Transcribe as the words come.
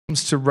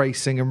Comes to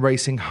racing and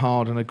racing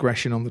hard and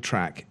aggression on the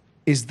track,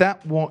 is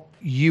that what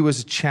you as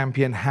a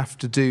champion have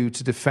to do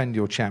to defend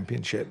your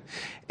championship?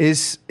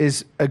 Is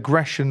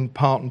aggression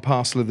part and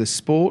parcel of this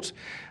sport?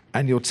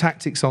 And your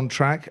tactics on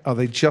track, are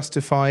they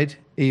justified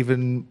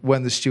even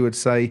when the stewards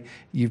say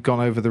you've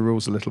gone over the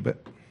rules a little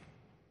bit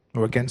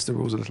or against the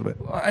rules a little bit?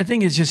 I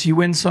think it's just you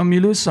win some,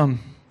 you lose some.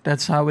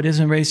 That's how it is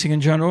in racing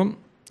in general.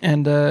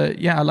 And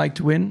yeah, I like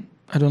to win.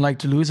 I don't like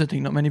to lose. I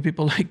think not many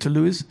people like to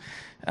lose.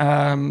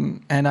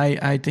 And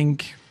I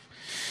think,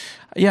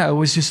 yeah, I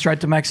always just try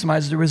to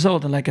maximize the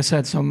result. And like I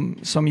said,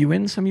 some you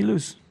win, some you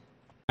lose.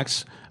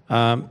 Max,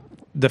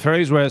 the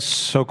Ferraris were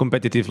so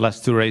competitive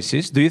last two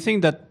races. Do you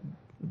think that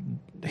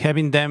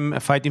having them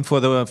fighting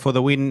for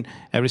the win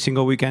every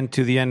single weekend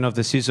to the end of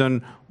the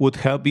season would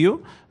help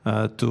you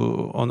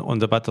on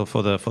the battle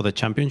for the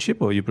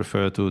championship, or you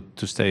prefer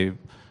to stay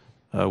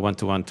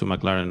 1-1 to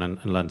McLaren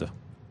and Lando?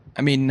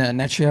 I mean,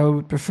 naturally, I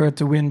would prefer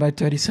to win by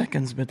 30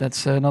 seconds, but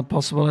that's not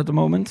possible at the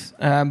moment.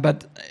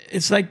 But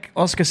it's like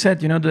Oscar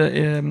said, you know,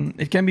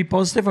 it can be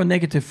positive or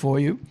negative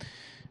for you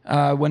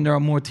when there are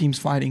more teams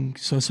fighting.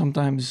 So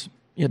sometimes,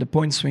 yeah, the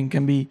point swing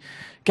can be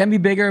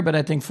bigger, but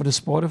I think for the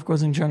sport, of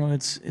course, in general,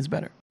 it's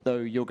better. So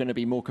you're going to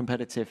be more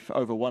competitive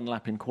over one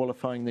lap in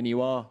qualifying than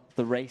you are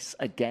the race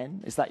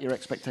again. Is that your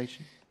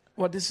expectation?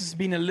 Well, this has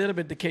been a little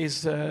bit the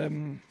case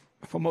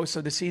for most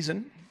of the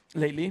season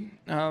lately.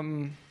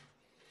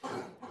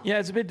 Yeah,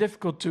 it's a bit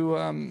difficult to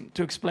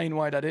explain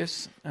why that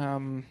is.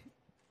 Yeah,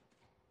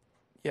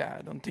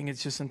 I don't think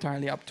it's just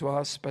entirely up to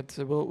us, but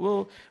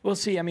we'll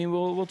see. I mean,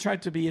 we'll try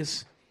to be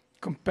as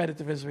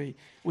competitive as we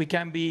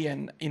can be,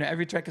 and you know,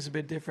 every track is a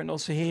bit different.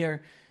 Also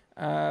here,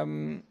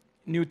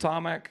 new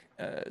tarmac,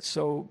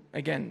 so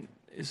again,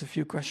 there's a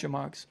few question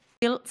marks.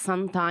 Feel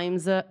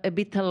sometimes a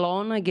bit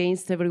alone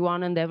against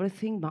everyone and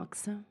everything,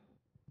 Max?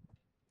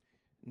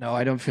 No,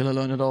 I don't feel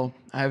alone at all.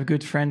 I have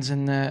good friends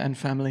and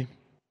family,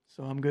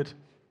 so I'm good.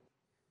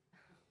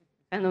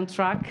 And on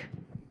track?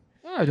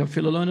 I don't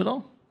feel alone at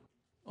all.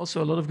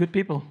 Also, a lot of good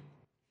people.